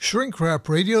Shrink Wrap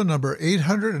Radio number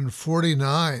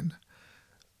 849.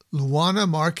 Luana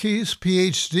Marques,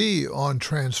 PhD, on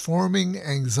transforming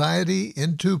anxiety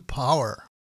into power.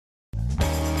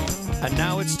 And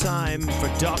now it's time for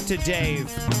Dr.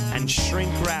 Dave and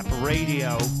Shrink Wrap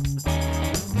Radio.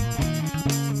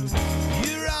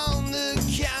 You're on the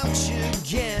couch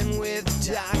again with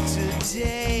Dr.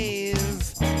 Dave.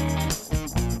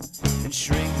 And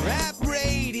Shrink Wrap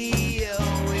Radio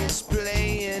is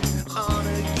playing on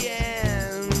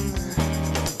again.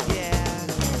 Yeah.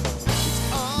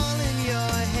 It's all in your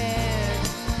head.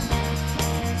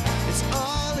 It's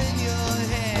all in your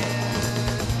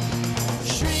head.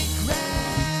 Shrink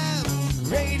Wrap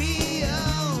Radio.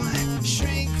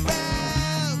 Shrink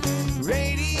Wrap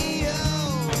Radio.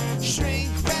 Shrink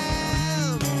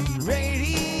Wrap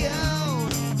Radio.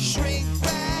 Shrink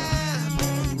Wrap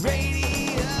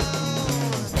Radio.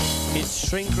 It's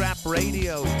Shrink Wrap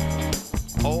Radio.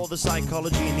 All the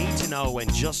psychology you need to know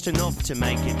and just enough to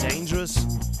make it dangerous.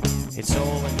 It's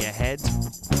all in your head.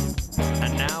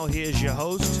 And now here's your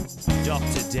host,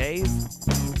 Dr. Dave.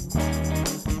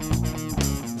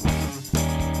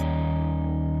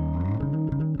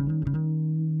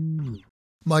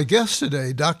 My guest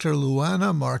today, Dr.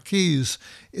 Luana Marques,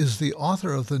 is the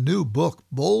author of the new book,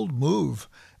 Bold Move,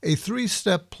 a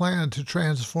 3-step plan to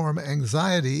transform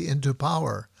anxiety into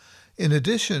power. In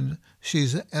addition,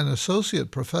 she's an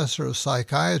associate professor of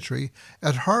psychiatry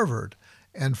at Harvard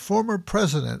and former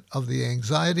president of the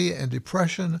Anxiety and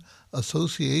Depression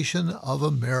Association of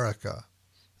America.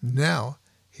 Now,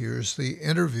 here's the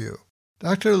interview.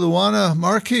 Dr. Luana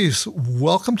Marques,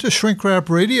 welcome to Shrink Wrap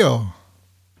Radio.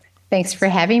 Thanks for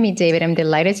having me, David. I'm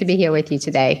delighted to be here with you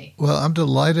today. Well, I'm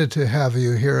delighted to have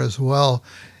you here as well.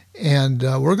 And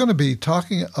we're going to be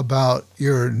talking about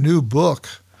your new book,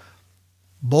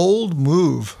 Bold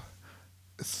Move,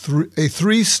 a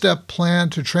 3-step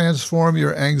plan to transform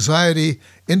your anxiety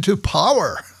into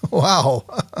power. Wow.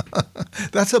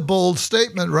 That's a bold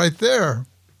statement right there.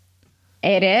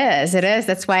 It is.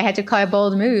 That's why I had to call it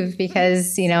Bold Move,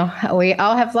 because, we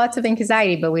all have lots of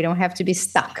anxiety, but we don't have to be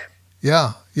stuck.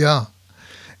 Yeah.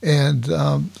 And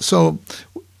so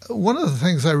one of the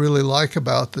things I really like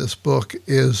about this book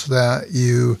is that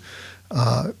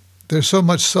there's so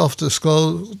much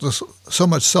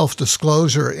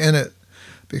self-disclosure in it,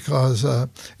 because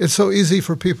it's so easy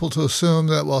for people to assume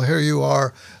that, well, here you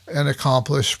are, an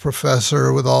accomplished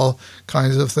professor with all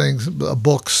kinds of things,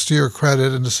 books to your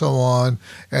credit and so on,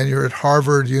 and you're at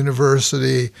Harvard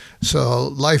University, so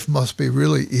life must be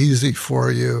really easy for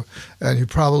you, and you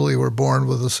probably were born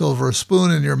with a silver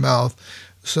spoon in your mouth.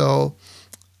 So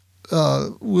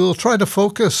we'll try to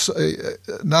focus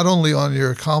not only on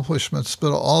your accomplishments,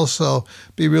 but also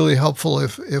be really helpful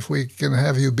if we can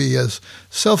have you be as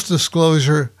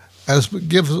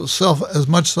give as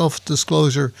much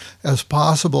self-disclosure as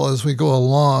possible as we go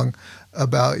along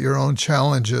about your own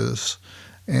challenges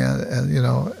and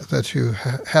that you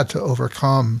had to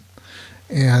overcome.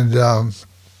 And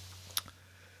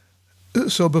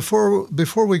so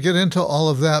before we get into all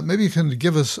of that, maybe you can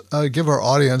give our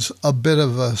audience a bit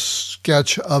of a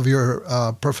sketch of your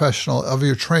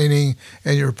your training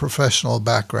and your professional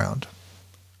background.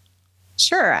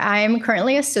 Sure. I'm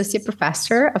currently associate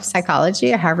professor of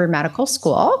psychology at Harvard Medical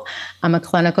School. I'm a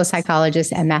clinical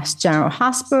psychologist at Mass General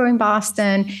Hospital in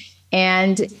Boston,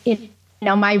 and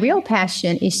my real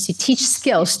passion is to teach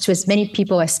skills to as many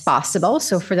people as possible.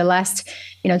 So for the last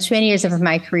 20 years of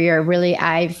my career, really,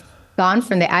 I've gone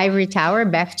from the ivory tower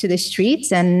back to the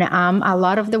streets. And a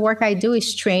lot of the work I do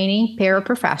is training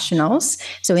paraprofessionals,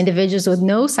 so individuals with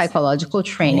no psychological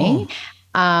training.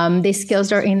 The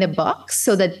skills are in the book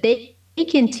so that they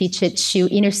can teach it to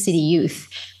inner city youth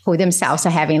who themselves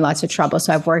are having lots of trouble.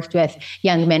 So I've worked with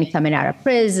young men coming out of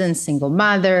prison, single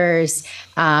mothers,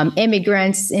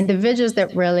 immigrants, individuals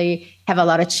that really have a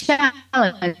lot of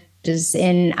challenges,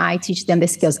 and I teach them the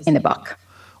skills in the book.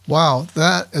 Wow,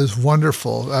 that is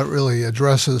wonderful. That really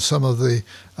addresses some of the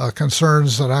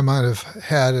concerns that I might have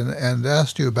had and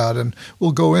asked you about, and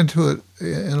we'll go into it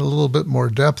in a little bit more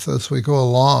depth as we go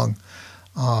along.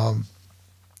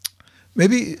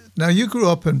 Maybe, now you grew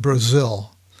up in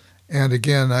Brazil, and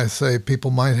again, I say people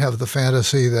might have the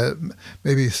fantasy that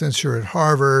maybe since you're at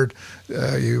Harvard,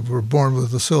 you were born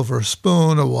with a silver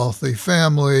spoon, a wealthy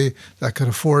family that could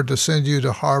afford to send you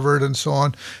to Harvard and so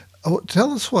on.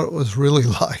 Tell us what it was really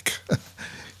like,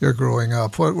 your growing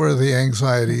up. What were the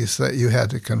anxieties that you had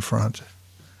to confront?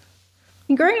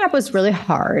 Growing up was really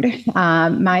hard.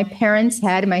 My parents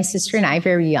had my sister and I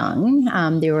very young.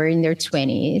 They were in their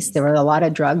 20s. There were a lot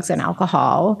of drugs and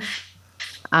alcohol.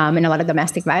 and a lot of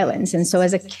domestic violence. And so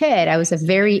as a kid, I was a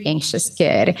very anxious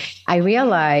kid. I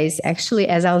realized actually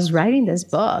as I was writing this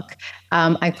book,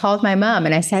 I called my mom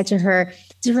and I said to her,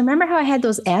 do you remember how I had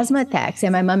those asthma attacks?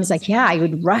 And my mom is like, yeah, I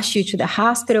would rush you to the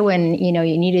hospital when, you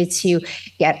needed to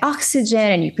get oxygen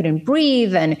and you couldn't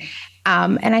breathe. And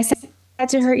I said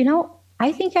to her,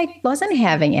 I think I wasn't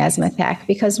having asthma attack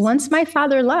because once my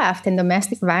father left and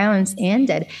domestic violence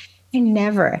ended, I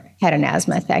never had an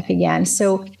asthma attack again.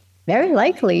 So very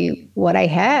likely what I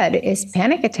had is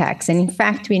panic attacks. And in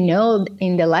fact, we know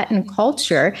in the Latin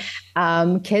culture,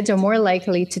 kids are more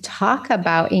likely to talk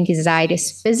about anxiety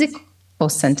as physical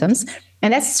symptoms.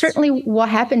 And that's certainly what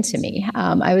happened to me.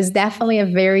 I was definitely a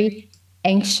very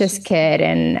anxious kid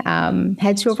and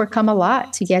had to overcome a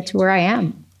lot to get to where I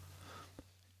am.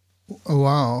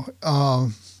 Wow.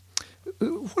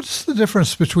 What's the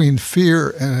difference between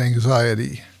fear and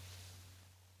anxiety?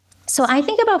 So I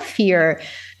think about fear.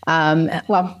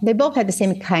 They both have the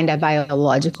same kind of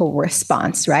biological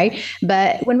response, right?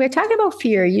 But when we're talking about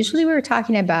fear, usually we're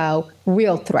talking about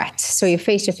real threats. So you're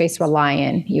face to face with a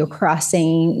lion, you're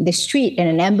crossing the street and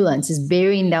an ambulance is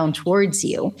bearing down towards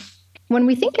you. When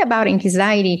we think about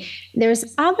anxiety, there's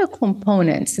other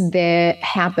components that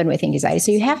happen with anxiety.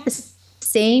 So you have the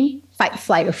same fight,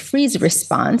 flight, or freeze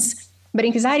response. But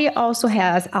anxiety also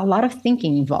has a lot of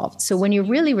thinking involved. So when you're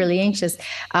really, really anxious,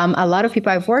 a lot of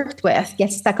people I've worked with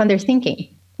get stuck on their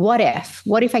thinking. What if?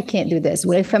 What if I can't do this?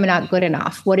 What if I'm not good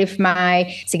enough? What if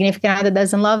my significant other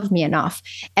doesn't love me enough?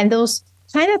 And those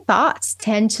kind of thoughts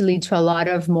tend to lead to a lot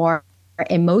of more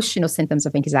emotional symptoms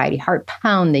of anxiety, heart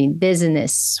pounding,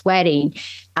 dizziness, sweating.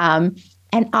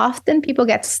 And often people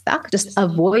get stuck just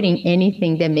avoiding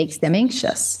anything that makes them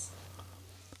anxious.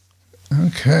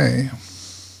 Okay.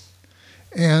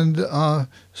 And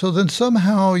so then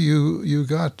somehow you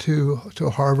got to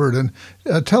Harvard, and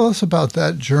tell us about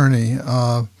that journey.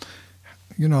 How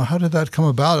did that come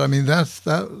about? I mean, that's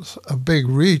a big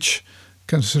reach,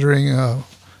 considering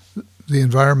the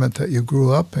environment that you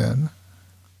grew up in.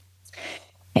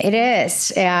 It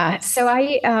is, yeah. So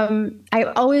I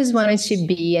always wanted to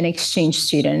be an exchange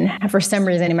student. For some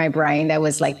reason in my brain, that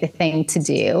was like the thing to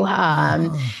do.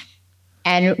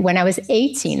 And when I was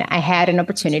 18, I had an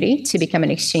opportunity to become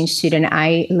an exchange student.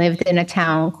 I lived in a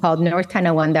town called North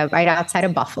Tonawanda, right outside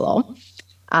of Buffalo.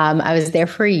 I was there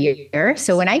for a year.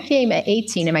 So when I came at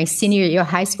 18 in my senior year of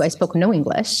high school, I spoke no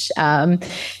English.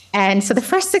 And so the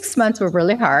first 6 months were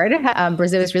really hard.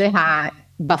 Brazil is really hot.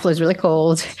 Buffalo is really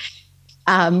cold.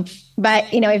 But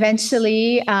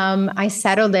eventually I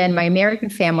settled in. My American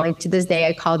family, to this day,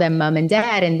 I call them mom and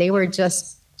dad, and they were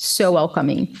just so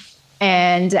welcoming.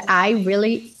 And I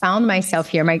really found myself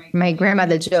here. My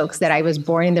grandmother jokes that I was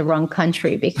born in the wrong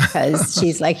country because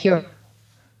she's like, you're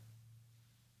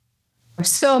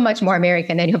so much more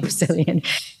American than you're Brazilian.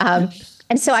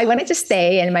 And so I wanted to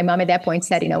stay. And my mom at that point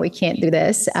said, we can't do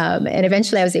this. And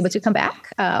eventually I was able to come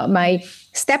back. My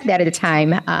stepdad at the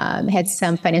time had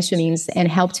some financial means and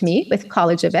helped me with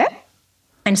college a bit.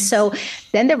 And so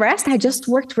then the rest, I just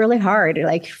worked really hard.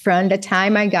 Like from the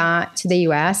time I got to the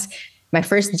US, my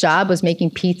first job was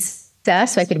making pizza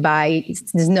so I could buy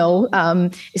snow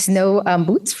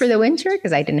boots for the winter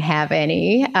because I didn't have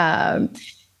any.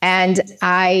 And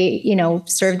I,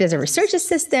 served as a research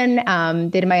assistant,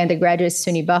 did my undergraduate at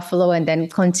SUNY Buffalo, and then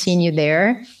continued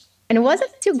there. And it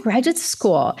wasn't until graduate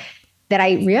school that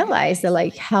I realized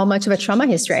that how much of a trauma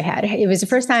history I had. It was the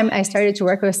first time I started to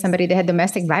work with somebody that had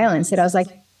domestic violence. And I was like,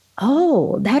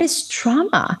 oh, that is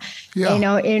trauma.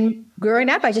 Yeah. In growing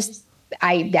up,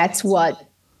 that's what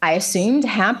I assumed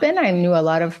happened. I knew a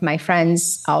lot of my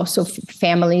friends, also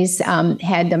families,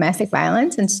 had domestic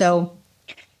violence. And so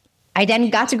I then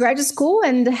got to graduate school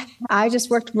and I just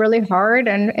worked really hard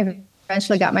and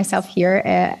eventually got myself here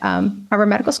at Harvard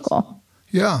Medical School.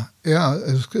 Yeah.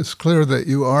 It's clear that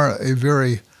you are a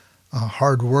very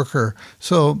hard worker.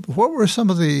 So what were some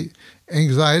of the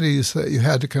anxieties that you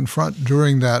had to confront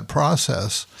during that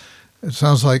process? It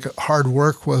sounds like hard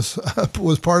work was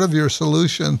part of your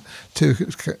solution to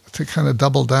kind of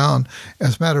double down.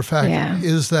 As a matter of fact,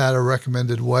 Is that a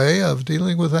recommended way of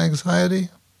dealing with anxiety?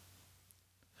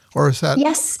 Or is that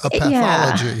a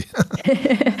pathology?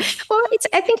 Yeah. Well,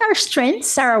 I think our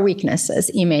strengths are our weaknesses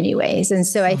in many ways. And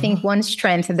so I think one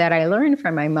strength that I learned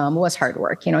from my mom was hard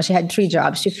work. She had 3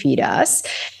 jobs to feed us.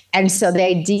 And so the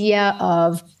idea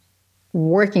of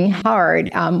working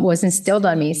hard was instilled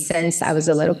on me since I was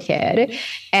a little kid.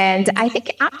 And I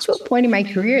think up to a point in my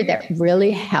career that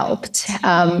really helped.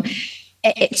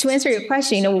 To answer your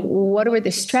question, what were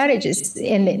the strategies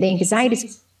and the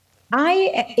anxieties?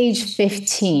 At age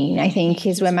 15, I think,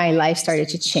 is when my life started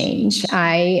to change.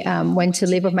 I went to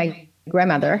live with my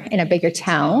grandmother in a bigger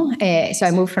town. So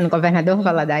I moved from Governador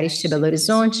Valadares to Belo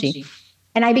Horizonte.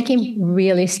 And I became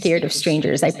really scared of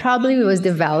strangers. I probably was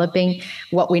developing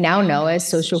what we now know as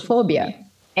social phobia.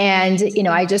 And,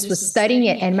 I just was studying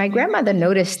it. And my grandmother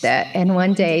noticed that. And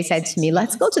one day said to me,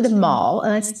 let's go to the mall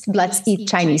and let's eat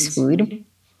Chinese food.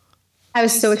 I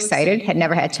was so excited, had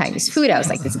never had Chinese food. I was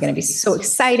like, this is going to be so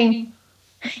exciting.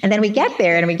 And then we get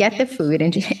there and we get the food.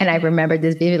 And I remember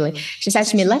this vividly. She said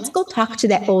to me, let's go talk to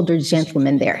that older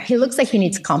gentleman there. He looks like he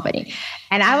needs company.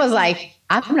 And I was like,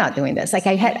 I'm not doing this. Like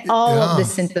I had all of the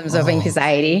symptoms of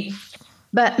anxiety.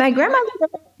 But my grandmother,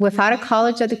 without a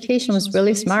college education, was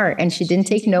really smart. And she didn't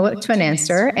take no to an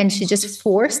answer. And she just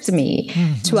forced me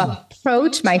to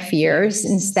approach my fears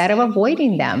instead of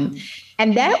avoiding them.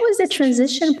 And that was a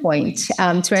transition point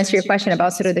to answer your question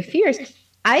about sort of the fears.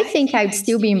 I think I'd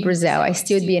still be in Brazil. I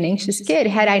still would be an anxious kid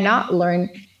had I not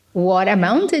learned what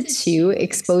amounted to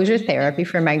exposure therapy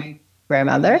for my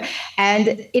grandmother.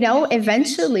 And,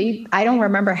 eventually, I don't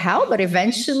remember how, but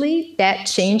eventually that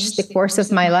changed the course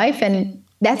of my life. And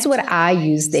that's what I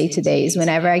use day to day is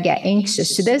whenever I get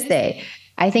anxious to this day,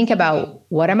 I think about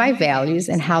what are my values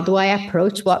and how do I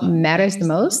approach what matters the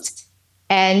most.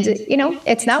 And,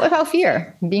 it's not without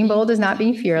fear. Being bold is not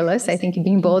being fearless. I think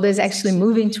being bold is actually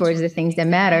moving towards the things that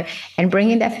matter and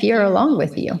bringing that fear along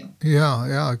with you.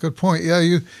 Yeah, good point. Yeah,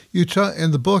 you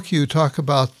in the book, you talk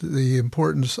about the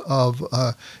importance of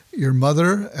your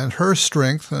mother and her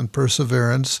strength and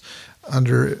perseverance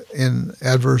in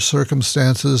adverse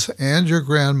circumstances and your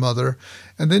grandmother.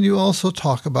 And then you also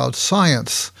talk about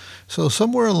science. So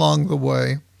somewhere along the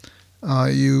way,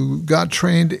 you got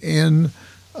trained in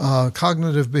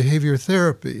cognitive behavior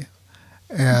therapy,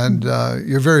 and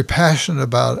you're very passionate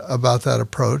about that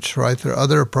approach, right? There are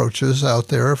other approaches out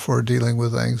there for dealing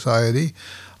with anxiety.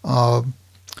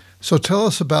 So tell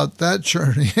us about that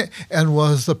journey, and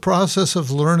was the process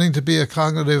of learning to be a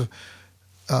cognitive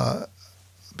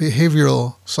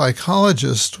behavioral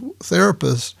psychologist,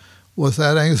 therapist, was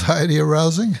that anxiety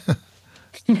arousing?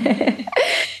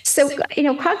 So,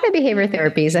 cognitive behavior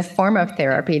therapy is a form of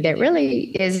therapy that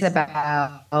really is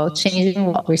about changing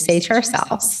what we say to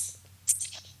ourselves,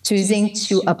 choosing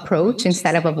to approach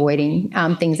instead of avoiding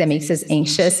things that makes us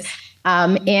anxious.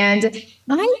 And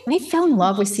I fell in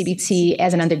love with CBT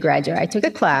as an undergraduate. I took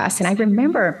a class and I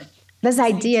remember this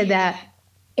idea that,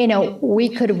 we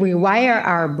could rewire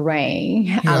our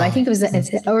brain. I think it was an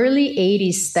early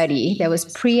 80s study that was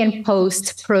pre and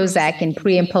post Prozac and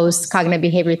pre and post cognitive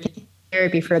behavior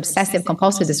therapy for obsessive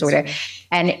compulsive disorder.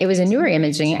 And it was a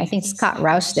neuroimaging. I think Scott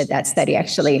Rausch did that study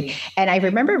actually. And I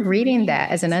remember reading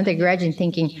that as an undergraduate and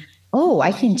thinking, oh,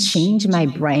 I can change my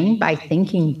brain by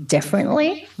thinking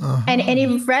differently. And it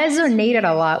resonated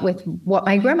a lot with what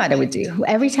my grandmother would do.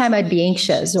 Every time I'd be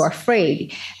anxious or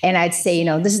afraid, and I'd say,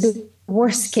 this is the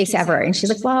worst case ever. And she's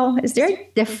like, well, is there a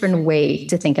different way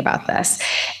to think about this?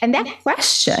 And that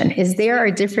question, is there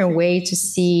a different way to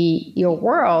see your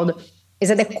world,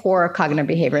 is at the core of cognitive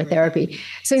behavior therapy.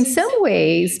 So in some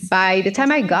ways, by the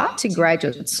time I got to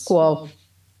graduate school,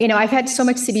 I've had so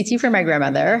much CBT from my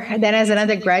grandmother. And then as an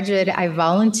undergraduate, I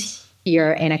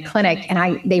volunteer in a clinic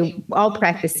and they all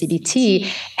practice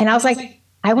CBT. And I was like,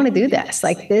 I want to do this.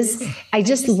 Like this, I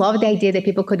just love the idea that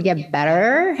people could get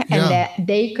better and that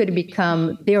they could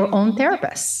become their own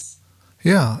therapists.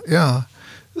 Yeah.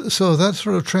 So that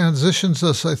sort of transitions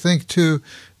us, I think, to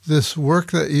this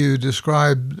work that you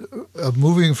described of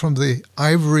moving from the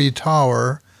ivory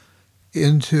tower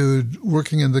into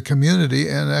working in the community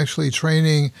and actually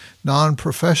training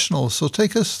non-professionals. So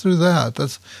take us through that.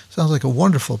 That sounds like a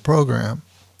wonderful program.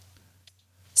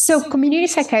 So Community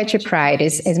Psychiatry Pride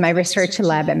is my research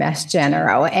lab at Mass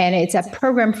General, and it's a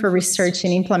program for research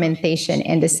and implementation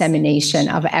and dissemination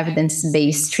of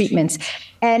evidence-based treatments.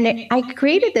 And I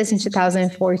created this in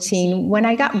 2014 when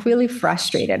I got really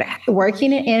frustrated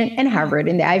working in Harvard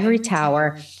in the ivory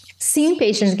tower, seeing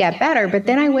patients get better. But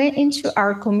then I went into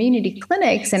our community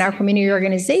clinics and our community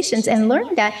organizations and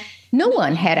learned that no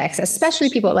one had access, especially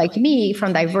people like me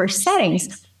from diverse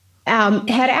settings,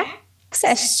 had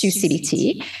access to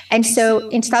CBT. And so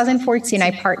in 2014,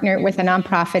 I partnered with a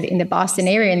nonprofit in the Boston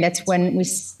area. And that's when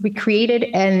we created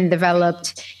and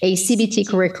developed a CBT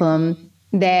curriculum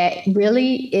that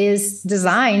really is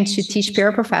designed to teach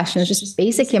paraprofessionals just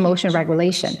basic emotion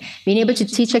regulation, being able to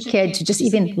teach a kid to just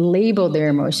even label their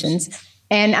emotions.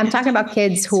 And I'm talking about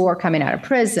kids who are coming out of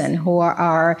prison, who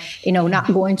are not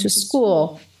going to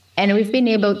school. And we've been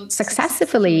able to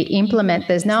successfully implement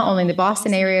this not only in the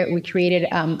Boston area. We created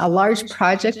a large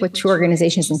project with 2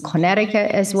 organizations in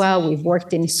Connecticut as well. We've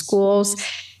worked in schools.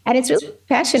 And it's really a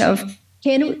passion of,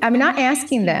 I'm not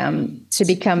asking them to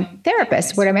become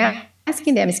therapists. What I'm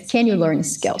asking them is, can you learn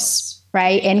skills,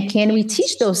 right? And can we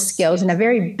teach those skills in a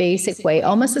very basic way,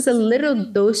 almost as a little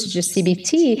dosage of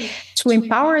CBT to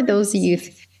empower those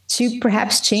youth to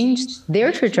perhaps change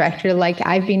their trajectory like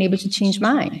I've been able to change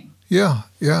mine? Yeah,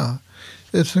 yeah.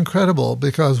 It's incredible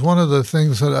because one of the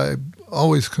things that I'm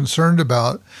always concerned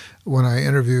about when I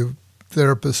interview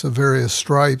therapists of various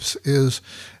stripes is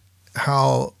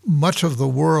how much of the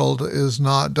world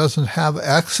doesn't have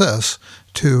access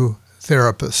to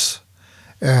therapists,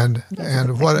 and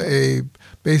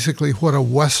basically what a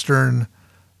Western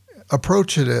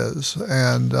approach it is,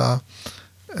 and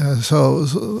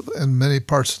so in many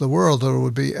parts of the world there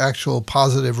would be actual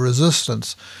positive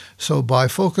resistance. So by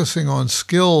focusing on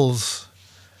skills,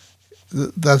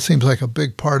 that seems like a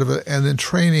big part of it, and then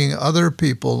training other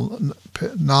people,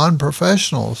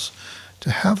 non-professionals, to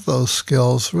have those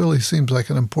skills really seems like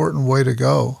an important way to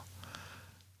go.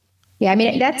 Yeah, I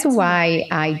mean, that's why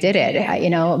I did it.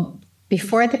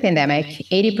 Before the pandemic,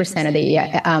 80% of the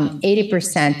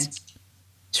 80%,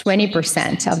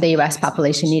 20% of the U.S.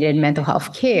 population needed mental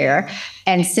health care.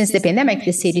 And since the pandemic,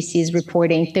 the CDC is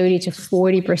reporting 30 to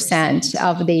 40%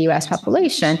 of the U.S.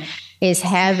 population is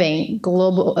having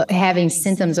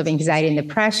symptoms of anxiety and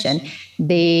depression.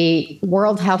 The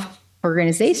World Health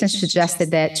Organization suggested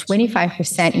that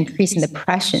 25% increase in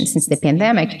depression since the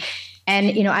pandemic.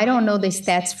 And, I don't know the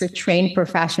stats for trained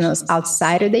professionals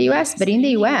outside of the U.S., but in the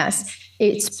U.S.,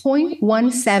 it's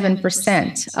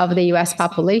 0.17% of the U.S.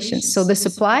 population. So the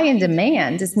supply and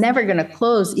demand is never going to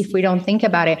close if we don't think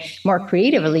about it more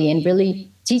creatively and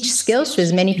really teach skills to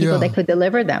as many people that could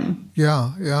deliver them.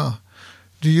 Yeah, yeah.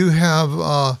 Do you have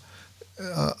a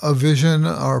vision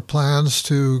or plans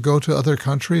to go to other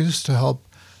countries to help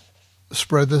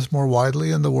spread this more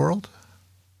widely in the world?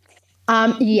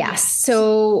 Yes.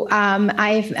 So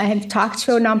I've talked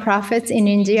to nonprofits in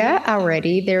India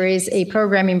already. There is a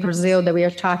program in Brazil that we are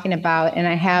talking about, and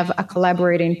I have a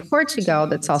collaborator in Portugal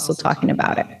that's also talking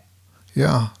about it.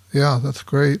 Yeah, that's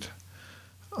great.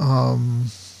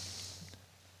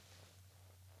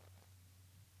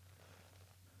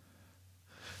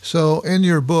 So in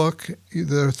your book,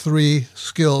 there are 3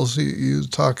 skills. You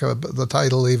talk about, the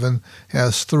title even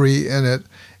has 3 in it,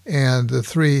 and the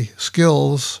 3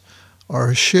 skills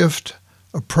are shift,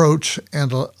 approach,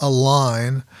 and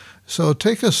align. So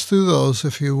take us through those,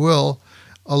 if you will,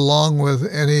 along with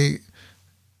any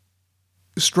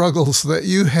struggles that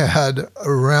you had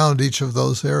around each of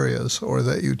those areas or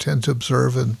that you tend to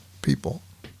observe in people.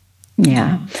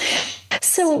 Yeah.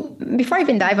 So before I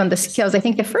even dive on the skills, I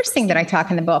think the first thing that I talk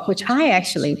in the book, which I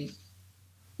actually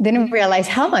didn't realize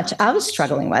how much I was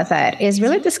struggling with it, is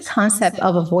really this concept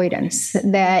of avoidance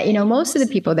that, most of the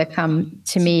people that come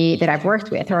to me that I've worked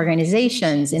with,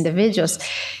 organizations, individuals,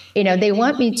 they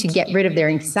want me to get rid of their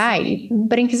anxiety.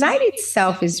 But anxiety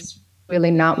itself is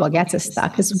really not what gets us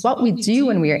stuck. It's what we do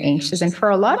when we are anxious. And for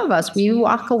a lot of us, we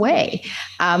walk away.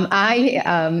 I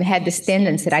had this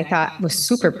tendency that I thought was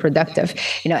super productive.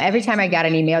 Every time I got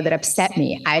an email that upset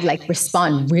me, I'd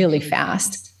respond really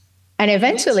fast. And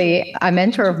eventually a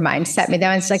mentor of mine sat me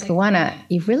down and was like, Luana,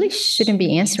 you really shouldn't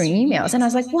be answering emails. And I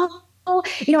was like, well,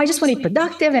 I just want to be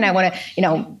productive and I want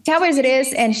to, tell her as it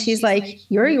is. And she's like,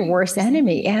 you're your worst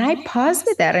enemy. And I paused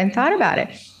with that and thought about it.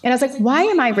 And I was like, why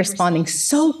am I responding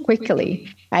so quickly?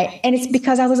 Right? And it's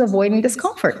because I was avoiding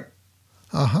discomfort.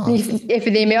 Uh-huh. If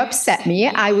the email upset me,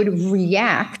 I would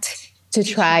react to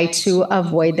try to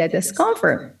avoid that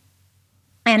discomfort.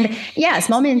 And yes,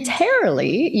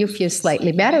 momentarily, you feel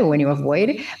slightly better when you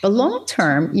avoid, but long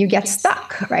term, you get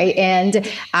stuck, right?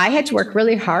 And I had to work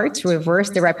really hard to reverse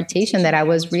the reputation that I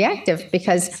was reactive,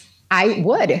 because I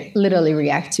would literally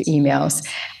react to emails.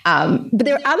 But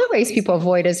there are other ways people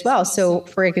avoid as well. So,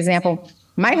 for example,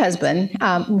 my husband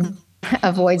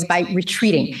avoids by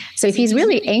retreating. So if he's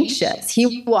really anxious,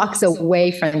 he walks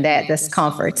away from that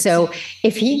discomfort. So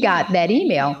if he got that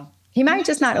email, he might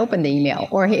just not open the email.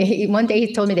 Or one day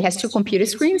he told me that he has 2 computer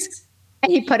screens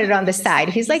and he put it on the side.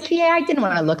 He's like, yeah, I didn't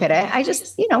want to look at it. I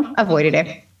just, avoided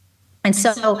it. And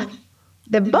so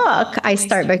the book, I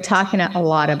start by talking a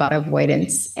lot about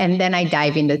avoidance, and then I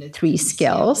dive into 3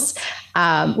 skills.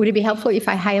 Would it be helpful if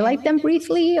I highlight them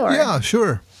briefly? Or? Yeah,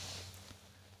 sure.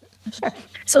 Sure.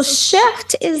 So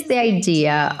shift is the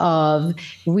idea of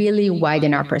really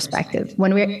widen our perspective.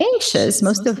 When we're anxious,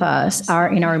 most of us are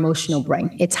in our emotional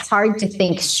brain. It's hard to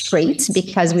think straight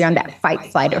because we're on that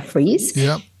fight, flight, or freeze.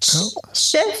 Yep.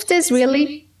 Shift is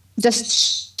really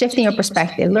just shifting your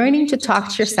perspective, learning to talk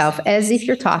to yourself as if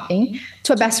you're talking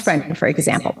to a best friend, for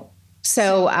example.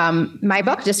 So my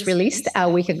book just released a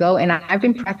week ago, and I've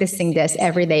been practicing this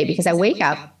every day because I wake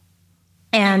up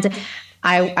and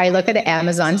I look at the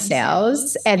Amazon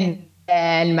sales, and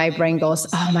then my brain goes,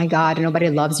 oh my God, nobody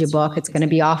loves your book. It's going to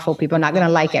be awful. People are not going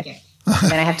to like it.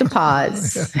 Then I have to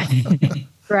pause.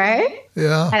 Right?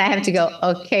 Yeah. And I have to go,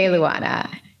 okay, Luana,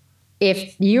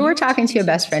 if you were talking to your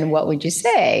best friend, what would you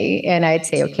say? And I'd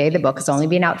say, okay, the book has only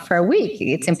been out for a week.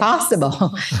 It's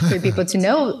impossible for people to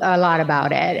know a lot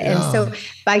about it. Yeah. And so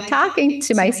by talking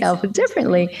to myself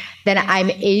differently, then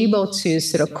I'm able to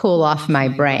sort of cool off my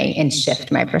brain and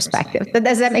shift my perspective.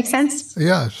 Does that make sense?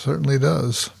 Yeah, it certainly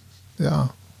does. Yeah.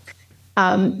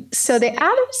 So the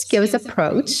outer skills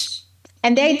approach,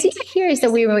 and the idea here is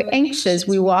that when we're anxious,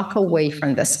 we walk away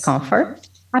from discomfort.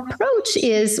 Approach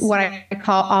is what I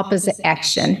call opposite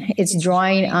action. It's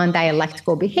drawing on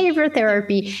dialectical behavior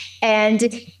therapy. And,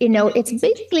 it's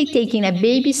basically taking a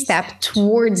baby step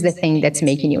towards the thing that's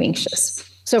making you anxious.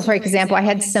 So, for example, I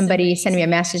had somebody send me a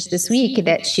message this week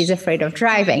that she's afraid of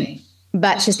driving,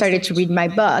 but she started to read my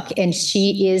book, and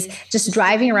she is just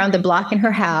driving around the block in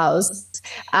her house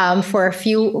for a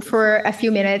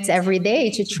few minutes every day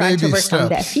to try to overcome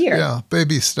that fear. Yeah,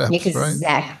 baby steps, exactly.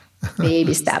 Right?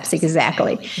 Baby steps,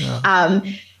 exactly. Yeah.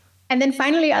 And then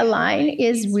finally, a line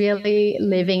is really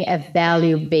living a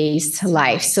value-based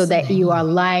life so that you are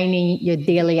aligning your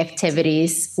daily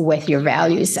activities with your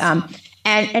values.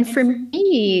 And for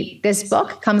me, this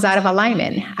book comes out of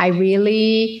alignment. I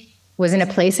really was in a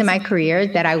place in my career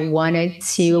that I wanted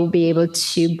to be able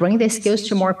to bring the skills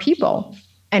to more people.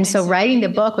 And so writing the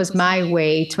book was my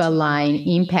way to align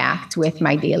impact with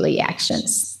my daily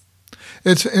actions.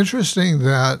 It's interesting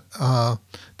that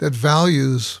that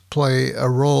values play a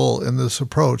role in this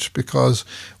approach, because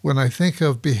when I think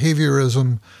of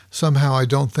behaviorism, somehow I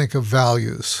don't think of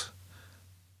values.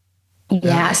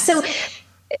 Yeah. So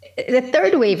the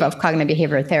third wave of cognitive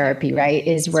behavioral therapy, right,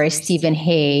 is where Stephen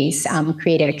Hayes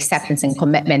created acceptance and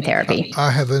commitment therapy. I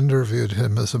have interviewed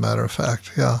him, as a matter of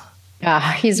fact. Yeah.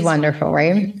 He's wonderful,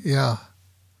 right? Yeah.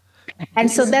 And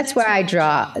so that's where I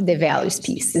draw the values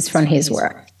piece, is from his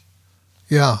work.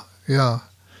 Yeah, yeah.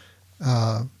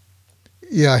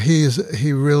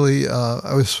 He really,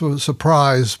 I was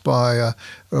surprised by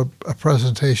a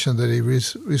presentation that he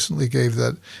recently gave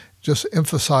that just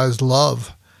emphasized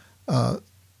love a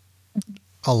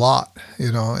lot,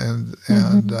 and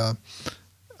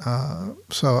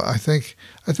so I think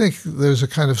there's a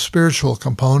kind of spiritual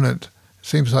component. It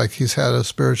seems like he's had a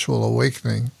spiritual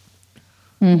awakening.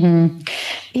 Mm-hmm.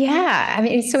 Yeah, I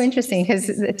mean, it's so interesting because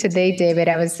today, David,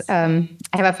 I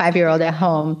have a 5-year-old at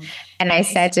home, and I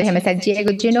said to him,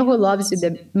 Diego, do you know who loves you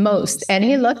the most? And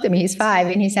he looked at me, he's 5,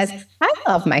 and he says, I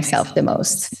love myself the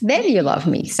most. Then you love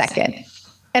me second.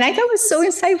 And I thought it was so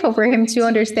insightful for him to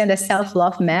understand that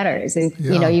self-love matters, and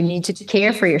you need to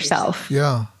care for yourself.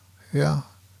 Yeah, yeah.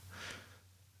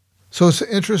 So it's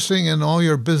interesting in all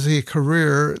your busy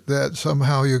career that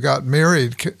somehow you got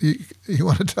married. You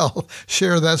want to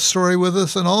share that story with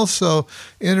us? And also,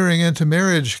 entering into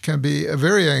marriage can be a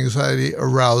very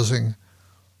anxiety-arousing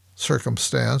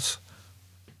circumstance.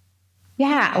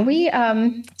 Yeah,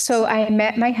 so I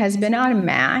met my husband on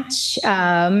Match,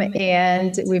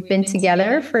 and we've been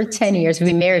together for 10 years. We've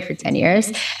been married for 10 years.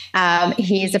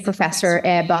 He is a professor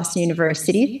at Boston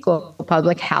University, School of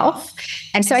Public Health.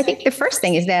 And so I think the first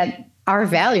thing is that our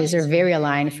values are very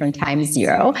aligned from time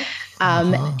zero.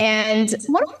 And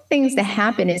one of the things that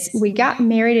happened is we got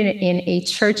married in a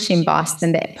church in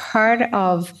Boston. That part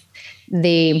of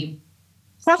the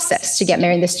process to get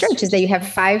married in this church is that you have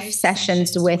 5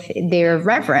 sessions with their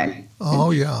reverend. Oh,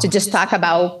 yeah. To just talk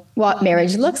about what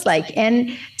marriage looks like.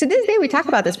 And to this day, we talk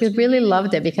about this. We really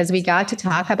loved it because we got to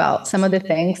talk about some of the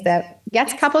things that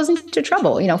gets couples into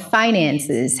trouble,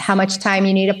 finances, how much time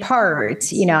you need apart.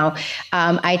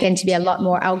 I tend to be a lot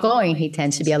more outgoing. He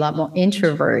tends to be a lot more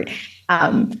introvert.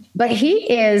 But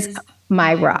he is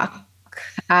my rock.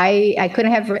 I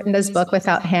couldn't have written this book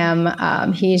without him.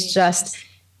 He's just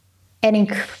an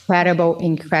incredible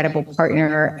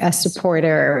partner, a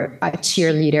supporter, a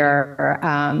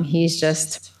cheerleader. He's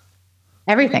just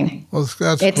everything. Well,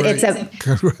 that's it's great.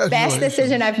 It's a best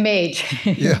decision I've made.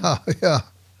 Yeah.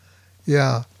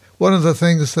 One of the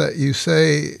things that you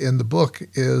say in the book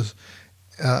is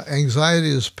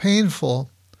anxiety is painful,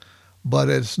 but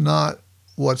it's not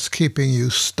what's keeping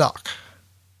you stuck.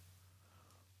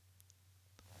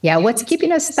 Yeah, what's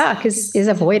keeping us stuck is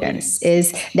avoidance,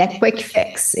 is that quick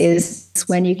fix, is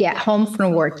when you get home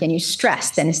from work and you're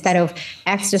stressed and instead of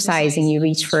exercising, you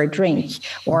reach for a drink,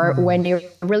 or when you're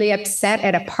really upset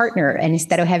at a partner and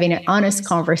instead of having an honest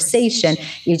conversation,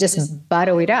 you just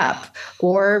bottle it up,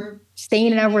 or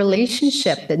staying in a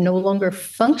relationship that no longer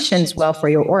functions well for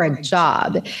you, or a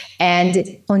job,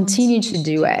 and continue to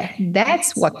do it.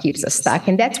 That's what keeps us stuck.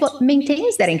 And that's what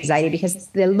maintains that anxiety, because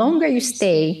the longer you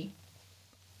stay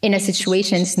in a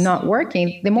situation it's not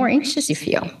working, the more anxious you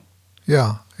feel.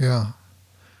 Yeah, yeah.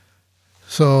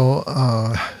 So,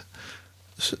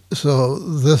 so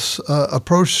this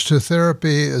approach to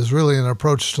therapy is really an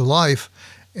approach to life,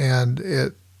 and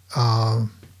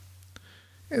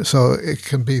so it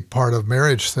can be part of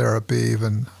marriage therapy,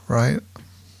 even, right?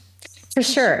 For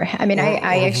sure. I mean,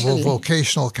 I actually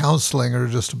vocational counseling or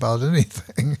just about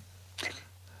anything.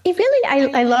 It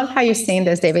really, I love how you're saying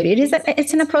this, David.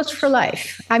 It's an approach for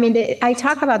life. I mean, I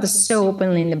talk about this so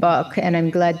openly in the book, and I'm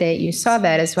glad that you saw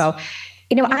that as well.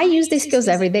 I use these skills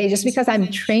every day. Just because I'm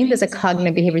trained as a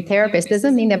cognitive behavior therapist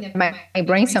doesn't mean that my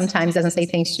brain sometimes doesn't say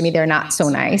things to me they're not so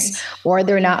nice, or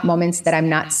they're not moments that I'm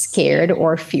not scared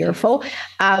or fearful.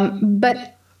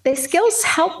 But the skills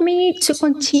help me to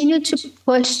continue to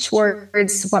push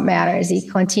towards what matters. It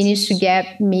continues to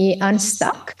get me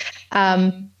unstuck.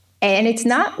 And it's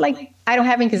not like I don't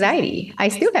have anxiety. I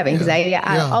still have anxiety.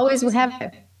 I always will have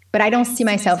it. But I don't see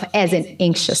myself as an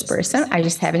anxious person. I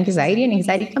just have anxiety, and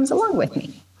anxiety comes along with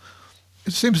me.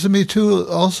 It seems to me, too,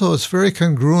 also it's very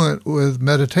congruent with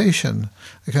meditation.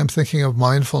 Like I'm thinking of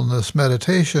mindfulness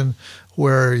meditation,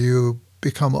 where you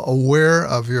become aware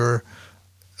of your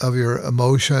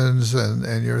emotions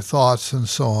and your thoughts and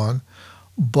so on,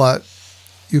 but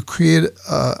you create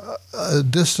a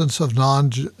distance of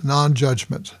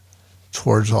non-judgment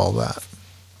towards all that.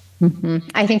 Mm-hmm.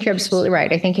 I think you're absolutely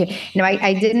right. I think,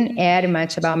 I didn't add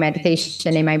much about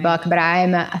meditation in my book, but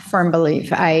I'm a firm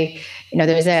believer.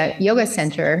 There's a yoga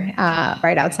center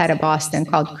right outside of Boston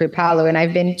called Kripalu, and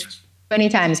I've been 20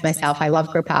 times myself. I love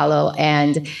Kripalu,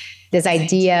 and this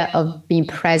idea of being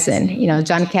present,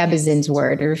 John Kabat-Zinn's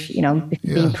word, or,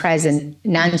 being present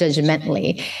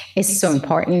non-judgmentally is so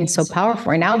important and so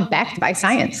powerful, and now backed by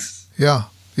science. Yeah,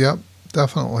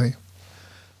 definitely.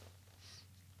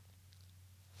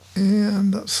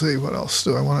 And let's see, what else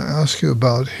do I want to ask you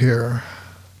about here?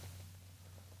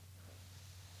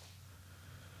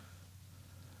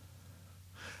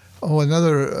 Oh,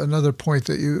 another point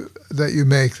that you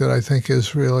make that I think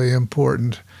is really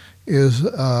important is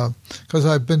because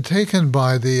I've been taken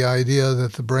by the idea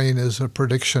that the brain is a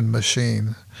prediction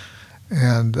machine.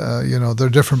 And, there are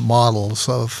different models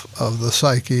of the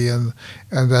psyche, and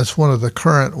that's one of the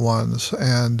current ones.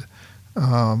 And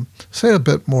say a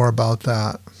bit more about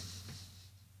that.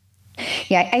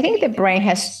 Yeah, I think the brain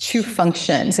has two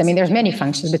functions. I mean, there's many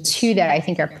functions, but two that I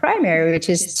think are primary, which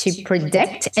is to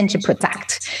predict and to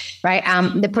protect, right?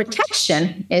 The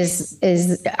protection is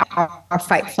our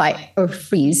fight, flight, or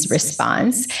freeze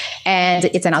response, and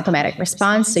it's an automatic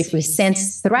response. So if we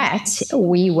sense threat,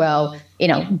 we will,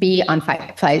 be on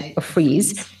fight, flight, or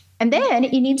freeze. And then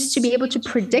it needs to be able to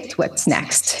predict what's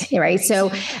next, right? So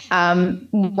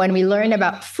when we learn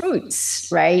about fruits,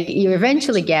 right, you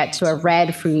eventually get to a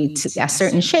red fruit, a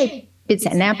certain shape, it's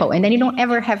an apple, and then you don't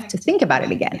ever have to think about it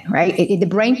again, right? The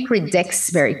brain predicts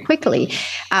very quickly,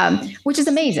 which is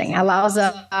amazing. Allows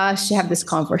us to have this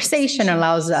conversation,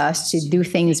 allows us to do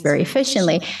things very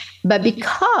efficiently. But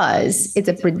because it's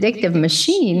a predictive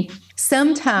machine,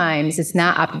 sometimes it's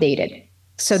not updated.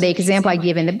 So the example I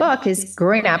give in the book is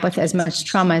growing up with as much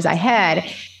trauma as I had.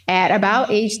 At about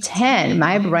age 10,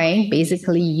 my brain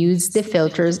basically used the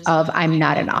filters of I'm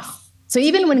not enough. So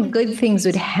even when good things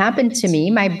would happen to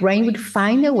me, my brain would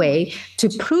find a way to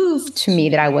prove to me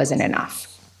that I wasn't enough.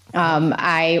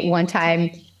 I one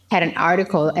time had an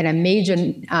article in a major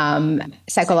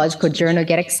psychological journal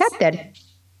get accepted.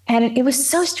 And it was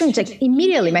so strange. Like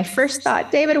immediately, my first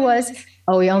thought, David, was,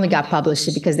 oh, we only got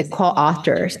published because the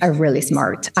co-authors are really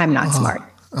smart. I'm not smart.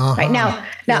 Right now,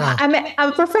 I'm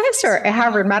a professor at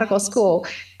Harvard Medical School.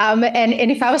 And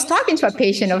if I was talking to a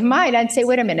patient of mine, I'd say,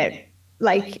 wait a minute,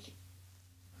 like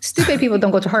stupid people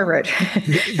don't go to Harvard,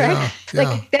 right?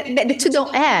 Like the two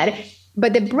don't add.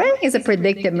 But the brain is a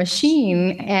predictive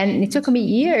machine, and it took me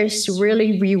years to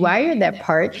really rewire that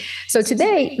part. So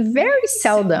today, very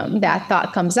seldom that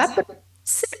thought comes up, but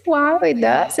wow, it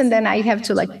does. And then I have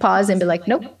to pause and be like,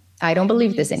 nope, I don't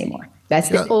believe this anymore. That's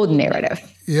the old narrative.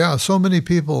 Yeah, so many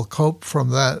people cope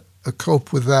with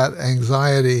that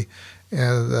anxiety,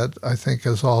 and that I think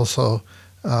is also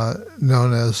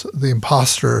known as the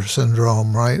imposter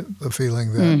syndrome, right? The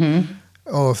feeling that,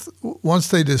 once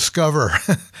they discover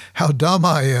how dumb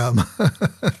I am,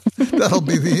 that'll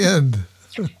be the end.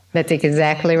 That's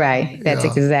exactly right. That's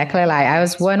exactly right. I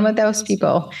was one of those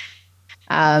people.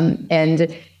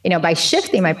 And by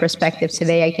shifting my perspective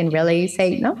today, I can really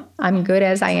say, no, I'm good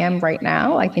as I am right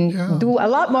now. I can do a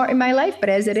lot more in my life, but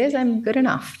as it is, I'm good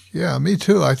enough. Yeah, me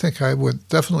too. I think I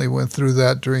definitely went through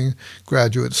that during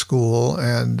graduate school.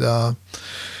 And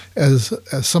as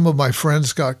some of my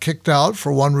friends got kicked out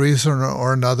for one reason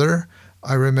or another,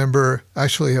 I remember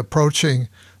actually approaching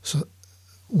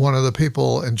one of the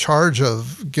people in charge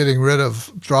of getting rid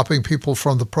of dropping people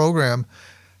from the program.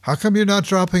 How come you're not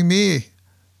dropping me?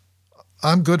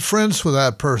 I'm good friends with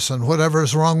that person.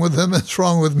 Whatever's wrong with them is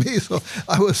wrong with me. So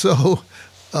I was so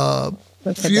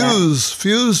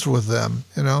fused with them,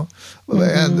 you know.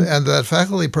 Mm-hmm. And that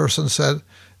faculty person said,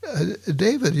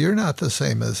 David, you're not the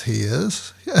same as he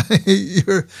is.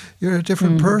 you're a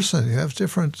different person. You have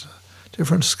different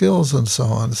skills and so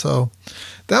on. So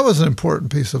that was an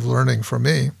important piece of learning for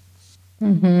me.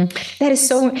 Mm-hmm. That is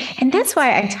so, and that's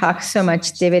why I talk so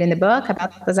much, David, in the book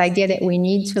about this idea that we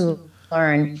need to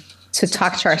learn to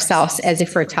talk to ourselves as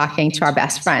if we're talking to our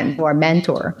best friend or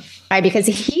mentor, right? Because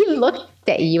he looked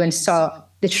at you and saw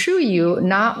the true you,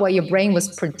 not what your brain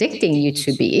was predicting you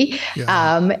to be.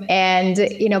 Yeah. And,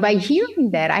 you know, by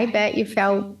hearing that, I bet you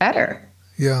felt better.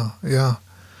 Yeah, yeah.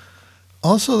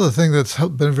 Also, the thing that's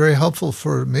been very helpful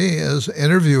for me is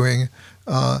interviewing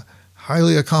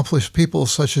highly accomplished people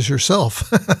such as yourself.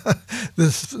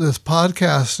 This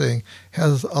podcasting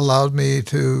has allowed me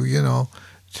to, you know,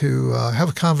 to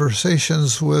have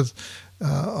conversations with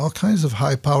all kinds of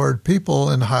high-powered people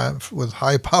and with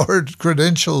high-powered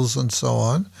credentials and so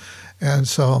on. And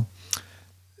so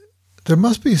there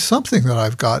must be something that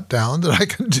I've got down that I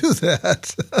can do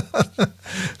that.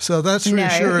 So that's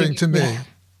reassuring to me. Yeah.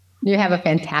 You have a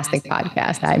fantastic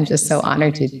podcast. I'm just so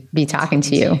honored to be talking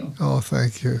to you. Oh,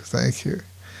 thank you. Thank you.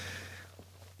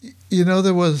 You know,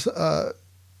 there's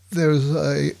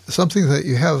something that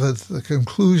you have at the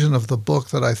conclusion of the book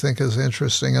that I think is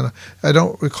interesting, and I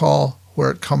don't recall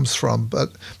where it comes from, but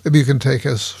maybe you can take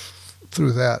us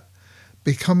through that.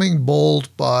 Becoming bold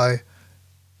by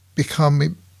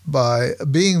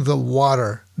being the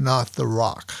water, not the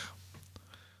rock.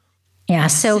 Yeah,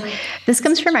 so this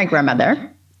comes from my grandmother.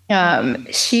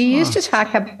 She used to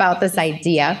talk about this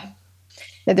idea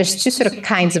that there's two sort of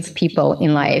kinds of people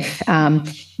in life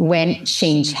when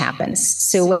change happens.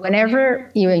 So whenever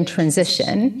you're in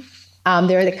transition,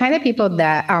 there are the kind of people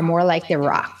that are more like the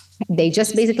rock. They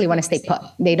just basically want to stay put.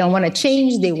 They don't want to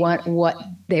change. They want what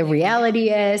their reality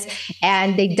is.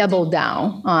 And they double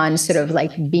down on sort of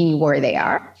like being where they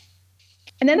are.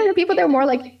 And then there are people that are more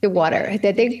like the water,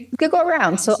 that they go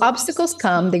around. So obstacles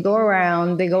come, they go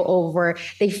around, they go over,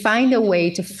 they find a way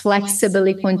to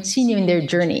flexibly continue in their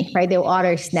journey, right? The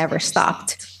water is never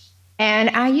stopped.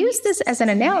 And I use this as an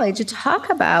analogy to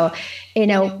talk about, you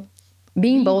know,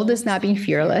 being bold is not being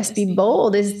fearless. Be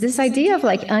bold is this idea of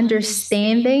like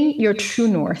understanding your true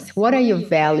north. What are your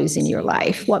values in your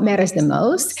life? What matters the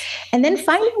most? And then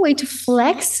finding a way to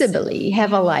flexibly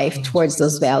have a life towards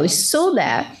those values so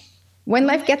that when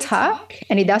life gets hard,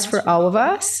 and it does for all of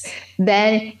us,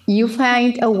 then you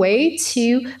find a way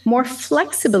to more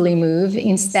flexibly move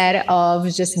instead of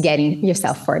just getting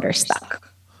yourself further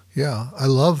stuck. Yeah, I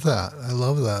love that. I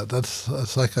love that.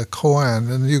 That's like a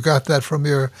koan, and you got that from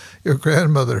your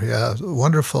grandmother. Yeah,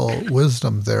 wonderful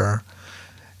wisdom there.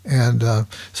 And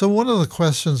so one of the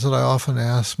questions that I often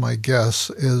ask my guests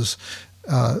is,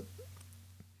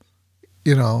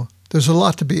 you know, there's a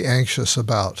lot to be anxious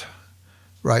about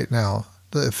right now.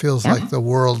 It feels like the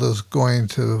world is going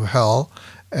to hell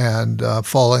and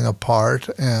falling apart,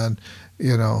 and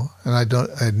you know, and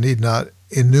I need not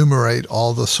enumerate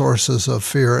all the sources of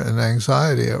fear and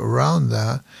anxiety around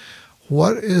that.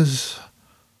 What is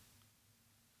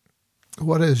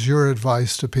your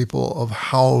advice to people of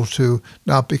how to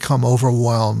not become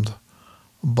overwhelmed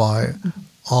by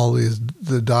all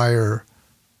the dire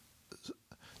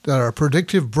that our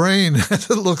predictive brain, as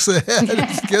it looks ahead,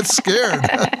 gets scared?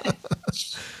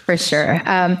 For sure.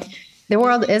 The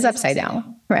world is upside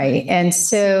down, right? And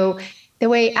so the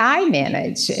way I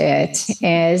manage it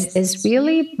is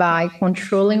really by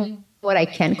controlling what I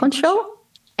can control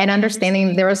and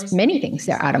understanding there are many things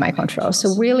that are out of my control.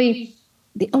 So really,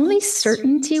 the only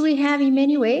certainty we have in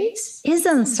many ways is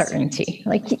uncertainty.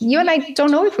 Like you and I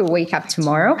don't know if we'll wake up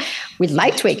tomorrow. We'd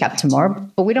like to wake up tomorrow,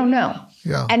 but we don't know.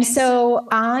 Yeah. And so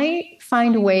I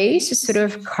find ways to sort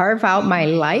of carve out my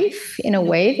life in a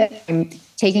way that I'm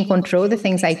taking control of the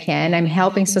things I can. I'm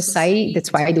helping society.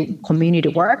 That's why I do community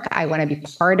work. I want to be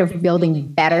part of building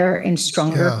better and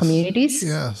stronger communities.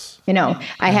 Yes. You know,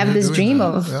 I have this dream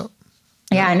of...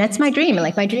 Yeah, and that's my dream.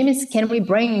 Like my dream is, can we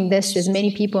bring this to as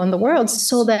many people in the world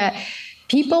so that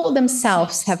people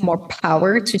themselves have more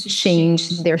power to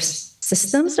change their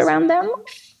systems around them?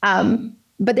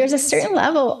 But there's a certain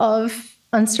level of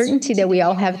uncertainty that we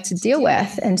all have to deal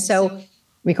with. And so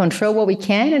we control what we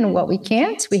can and what we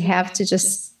can't. We have to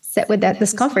just sit with that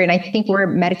discomfort. And I think where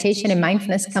meditation and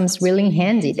mindfulness comes really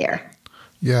handy there.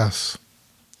 Yes.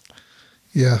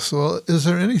 Yes. Well, is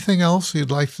there anything else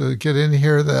you'd like to get in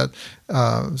here that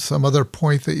some other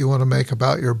point that you want to make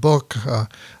about your book?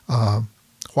 Uh,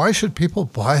 why should people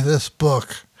buy this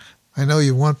book? I know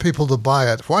you want people to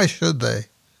buy it. Why should they?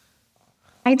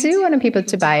 I do want people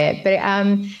to buy it, but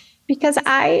because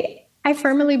I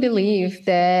firmly believe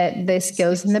that the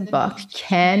skills in the book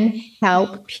can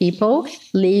help people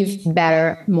live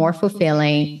better, more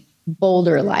fulfilling,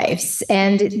 bolder lives.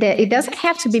 And that it doesn't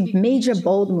have to be major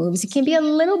bold moves. It can be a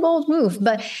little bold move,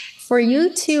 but for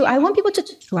you to, I want people to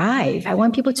thrive. I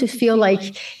want people to feel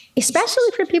like,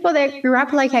 especially for people that grew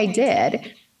up like I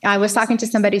did. I was talking to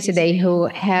somebody today who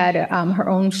had her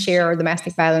own share of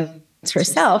domestic violence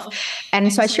herself.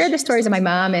 And so I shared the stories of my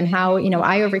mom and how,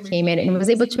 I overcame it and was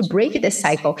able to break this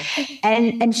cycle.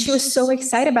 And she was so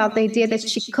excited about the idea that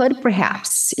she could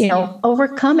perhaps,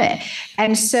 overcome it.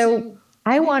 And so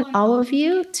I want all of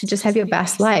you to just have your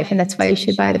best life. And that's why you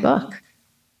should buy the book.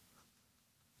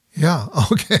 Yeah,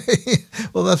 okay.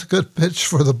 Well, that's a good pitch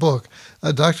for the book.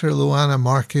 Dr. Luana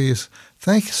Marques,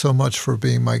 thank you so much for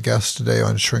being my guest today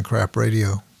on Shrink Rap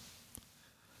Radio.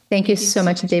 Thank you so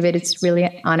much, David. It's really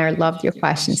an honor. Loved your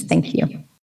questions. Thank you.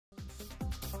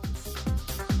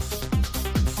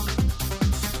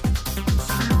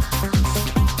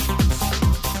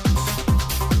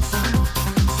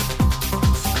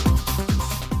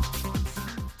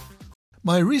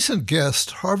 My recent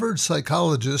guest, Harvard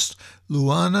psychologist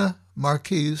Luana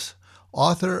Marques,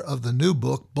 author of the new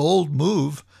book, Bold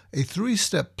Move, a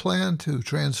 3-step plan to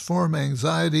transform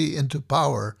anxiety into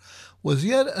power, was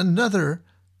yet another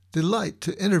delight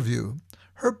to interview.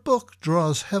 Her book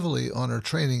draws heavily on her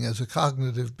training as a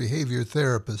cognitive behavior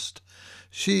therapist.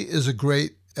 She is a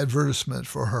great advertisement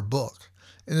for her book,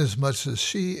 inasmuch as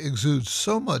she exudes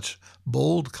so much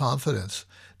bold confidence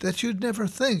that you'd never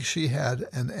think she had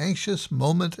an anxious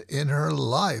moment in her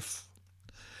life.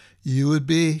 You would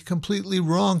be completely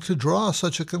wrong to draw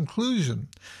such a conclusion.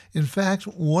 In fact,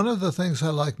 one of the things I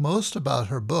like most about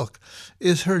her book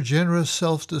is her generous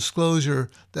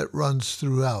self-disclosure that runs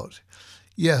throughout.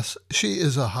 Yes, she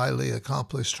is a highly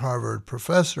accomplished Harvard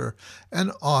professor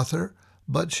and author,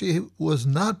 but she was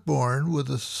not born with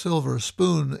a silver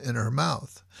spoon in her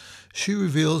mouth. She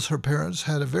reveals her parents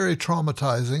had a very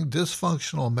traumatizing,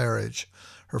 dysfunctional marriage.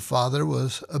 Her father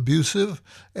was abusive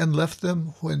and left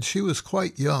them when she was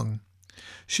quite young.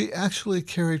 She actually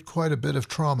carried quite a bit of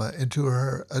trauma into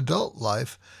her adult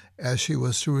life, as she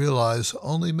was to realize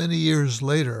only many years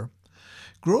later.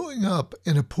 Growing up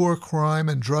in a poor crime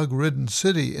and drug-ridden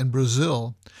city in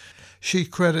Brazil, she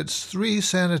credits 3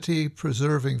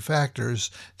 sanity-preserving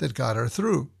factors that got her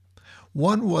through.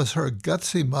 One was her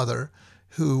gutsy mother,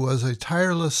 who was a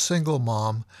tireless single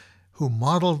mom who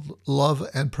modeled love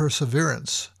and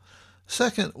perseverance.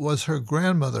 Second was her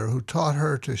grandmother, who taught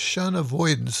her to shun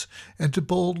avoidance and to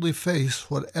boldly face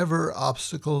whatever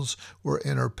obstacles were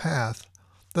in her path.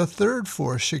 The third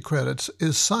force she credits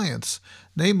is science,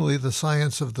 namely the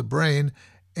science of the brain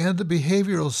and the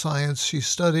behavioral science she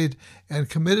studied and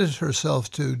committed herself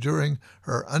to during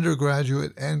her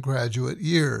undergraduate and graduate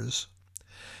years.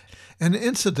 An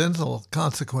incidental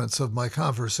consequence of my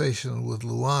conversation with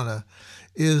Luana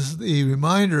is the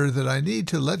reminder that I need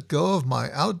to let go of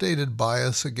my outdated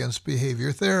bias against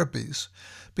behavior therapies.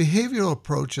 Behavioral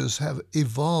approaches have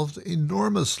evolved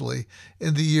enormously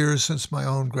in the years since my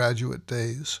own graduate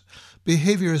days.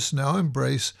 Behaviorists now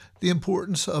embrace the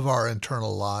importance of our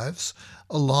internal lives,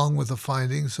 along with the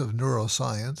findings of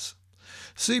neuroscience.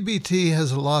 CBT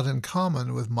has a lot in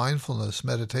common with mindfulness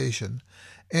meditation,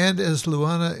 and as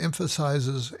Luana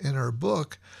emphasizes in her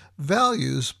book,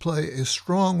 values play a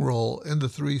strong role in the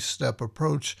 3-step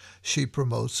approach she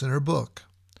promotes in her book.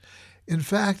 In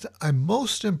fact, I'm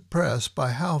most impressed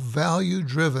by how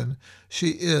value-driven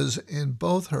she is in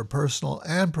both her personal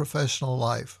and professional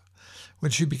life. When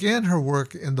she began her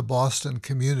work in the Boston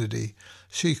community,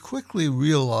 she quickly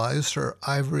realized her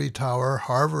ivory tower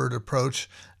Harvard approach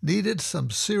needed some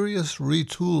serious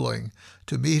retooling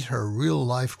to meet her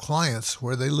real-life clients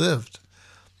where they lived.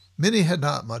 Many had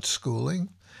not much schooling,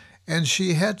 and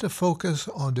she had to focus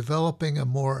on developing a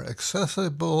more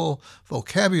accessible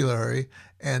vocabulary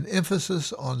and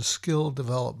emphasis on skill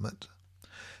development.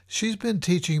 She's been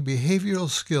teaching behavioral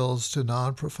skills to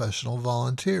non-professional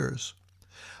volunteers.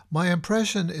 My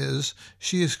impression is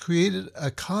she has created a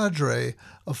cadre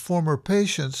of former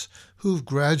patients who've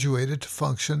graduated to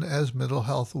function as mental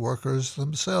health workers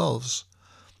themselves.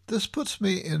 This puts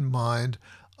me in mind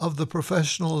of the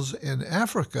professionals in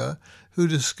Africa who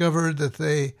discovered that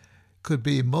they could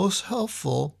be most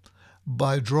helpful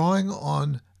by drawing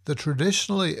on the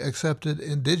traditionally accepted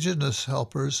indigenous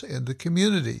helpers in the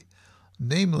community,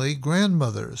 namely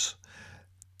grandmothers.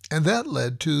 And that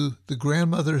led to the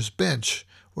grandmother's bench,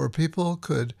 where people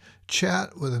could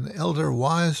chat with an elder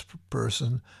wise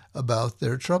person about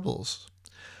their troubles.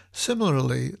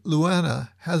 Similarly, Luana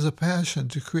has a passion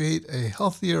to create a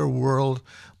healthier world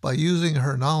by using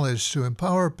her knowledge to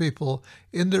empower people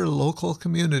in their local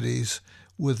communities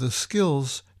with the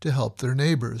skills to help their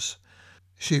neighbors.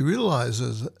 She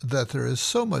realizes that there is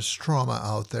so much trauma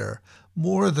out there,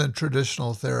 more than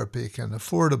traditional therapy can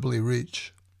affordably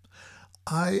reach.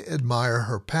 I admire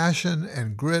her passion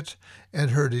and grit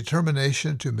and her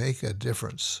determination to make a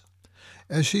difference.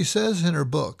 As she says in her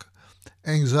book,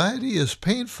 anxiety is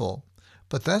painful,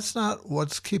 but that's not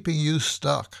what's keeping you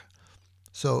stuck.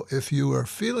 So if you are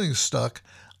feeling stuck,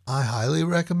 I highly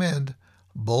recommend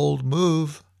Bold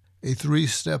Move, a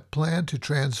 3-step plan to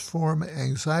transform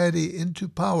anxiety into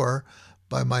power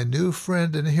by my new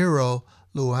friend and hero,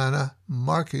 Luana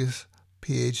Marques,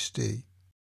 PhD.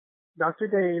 Dr.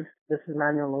 Dave, this is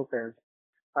Manuel Lopez.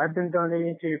 I've been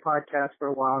donating to your podcast for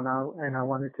a while now, and I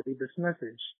wanted to leave this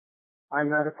message. I'm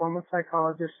not a formal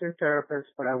psychologist or therapist,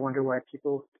 but I wonder why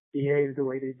people behave the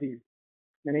way they do.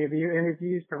 Many of your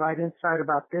interviews provide insight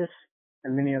about this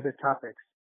and many other topics.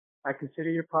 I consider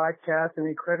your podcast an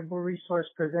incredible resource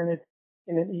presented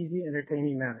in an easy,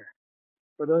 entertaining manner.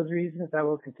 For those reasons, I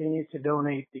will continue to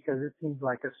donate because it seems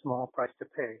like a small price to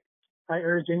pay. I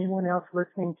urge anyone else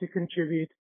listening to contribute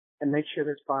and make sure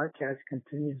this podcast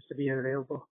continues to be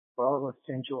available for all of us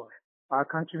to enjoy. Our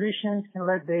contributions can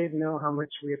let Dave know how much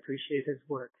we appreciate his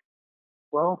work.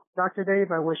 Well, Dr.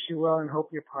 Dave, I wish you well and hope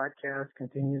your podcast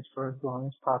continues for as long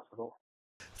as possible.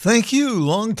 Thank you,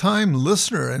 longtime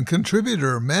listener and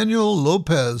contributor Manuel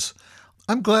Lopez.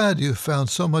 I'm glad you found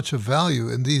so much of value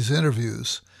in these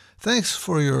interviews. Thanks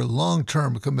for your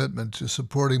long-term commitment to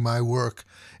supporting my work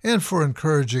and for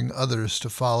encouraging others to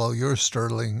follow your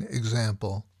sterling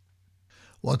example.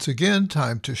 Once again,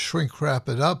 time to shrink wrap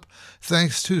it up.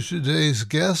 Thanks to today's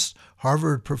guest,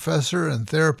 Harvard professor and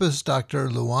therapist Dr.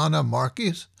 Luana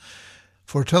Marques,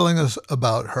 for telling us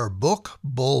about her book,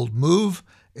 Bold Move,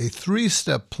 a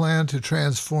 3-step plan to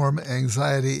transform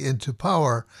anxiety into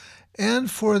power, and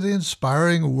for the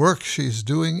inspiring work she's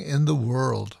doing in the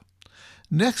world.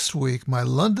 Next week, my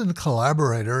London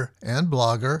collaborator and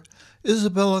blogger,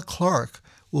 Isabella Clark,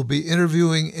 will be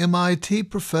interviewing MIT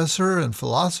professor and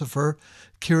philosopher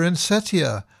Kiran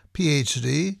Setia,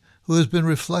 PhD, who has been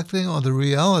reflecting on the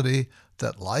reality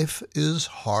that life is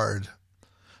hard.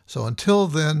 So until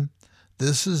then,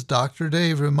 this is Dr.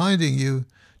 Dave reminding you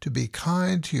to be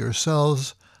kind to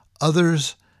yourselves,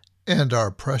 others, and our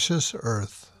precious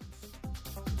earth.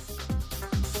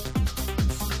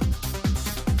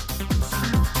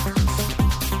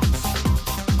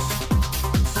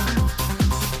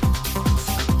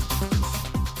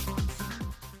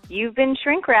 You've been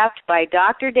shrink-wrapped by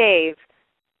Dr. Dave.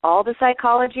 All the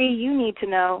psychology you need to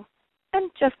know,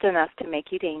 and just enough to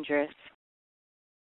make you dangerous.